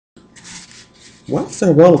Why is there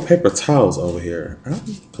a roll of paper towels over here? I'm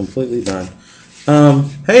completely done.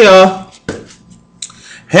 Hey y'all.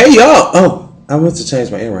 Hey y'all. Oh, I meant to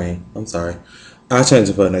change my earring. I'm sorry. I'll change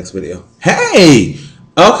it for the next video. Hey!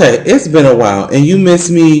 Okay, it's been a while and you miss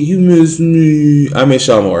me. You miss me. I miss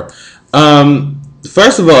y'all more.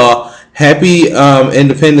 First of all, happy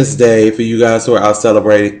Independence Day for you guys who are out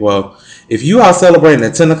celebrating. Well, if you are celebrating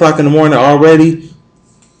at 10 o'clock in the morning already.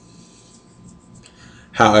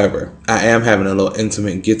 However, I am having a little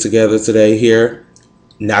intimate get-together today here.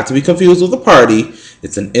 Not to be confused with a party.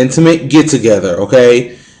 It's an intimate get-together,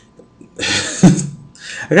 okay?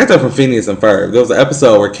 I got that from Phineas and Ferb. There was an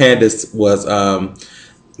episode where Candace was,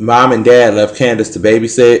 mom and dad left Candace to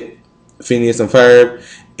babysit Phineas and Ferb,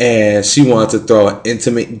 and she wanted to throw an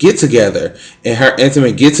intimate get-together. And her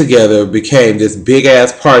intimate get-together became this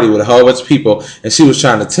big-ass party with a whole bunch of people, and she was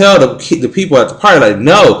trying to tell the people at the party, like,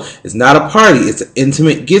 no, it's not a party, it's an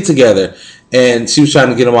intimate get-together. And she was trying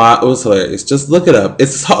to get them all. It was hilarious. Just look it up.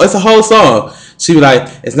 It's a whole song. She was like,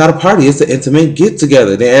 it's not a party, it's an intimate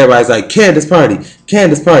get-together. Then everybody's like, Candace party,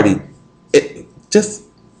 Candace party. Just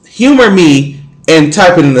humor me and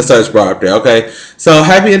type it in the search bar up there, okay? So,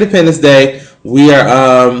 happy Independence Day. We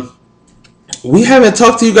haven't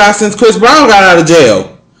talked to you guys since Chris Brown got out of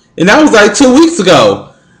jail. And that was like 2 weeks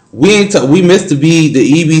ago. We missed the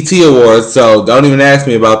EBT Awards, so don't even ask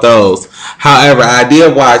me about those. However, I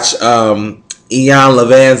did watch Ian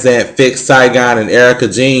Levanzant fix Saigon and Erica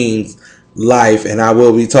Jean's life, and I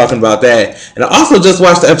will be talking about that. And I also just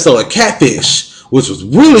watched the episode of Catfish, which was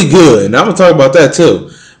really good, and I'm going to talk about that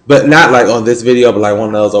too. But not like on this video, but like one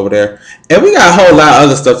of those over there. And we got a whole lot of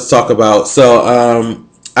other stuff to talk about. So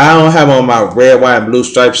I don't have on my red, white, and blue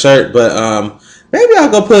striped shirt, but maybe I'll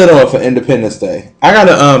go put it on for Independence Day. I got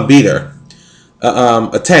a beater,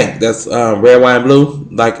 a tank that's red, white, and blue,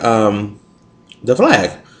 like the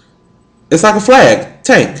flag. It's like a flag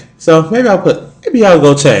tank. So maybe I'll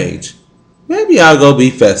go change. Maybe I'll go be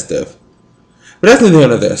festive. But that's neither here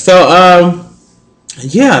nor there. So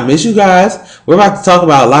yeah, I miss you guys. We're about to talk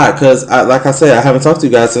about a lot because, like I said, I haven't talked to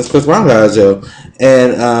you guys since Chris Brown got out of jail.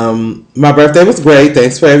 And my birthday was great.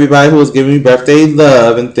 Thanks for everybody who was giving me birthday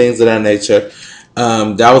love and things of that nature.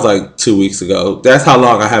 That was like 2 weeks ago. That's how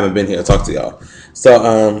long I haven't been here to talk to y'all.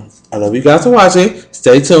 So I love you guys for watching.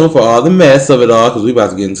 Stay tuned for all the mess of it all because we're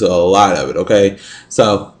about to get into a lot of it, okay?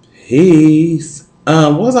 So, peace.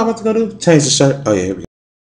 What was I about to go do? Change the shirt. Oh, yeah, here we go.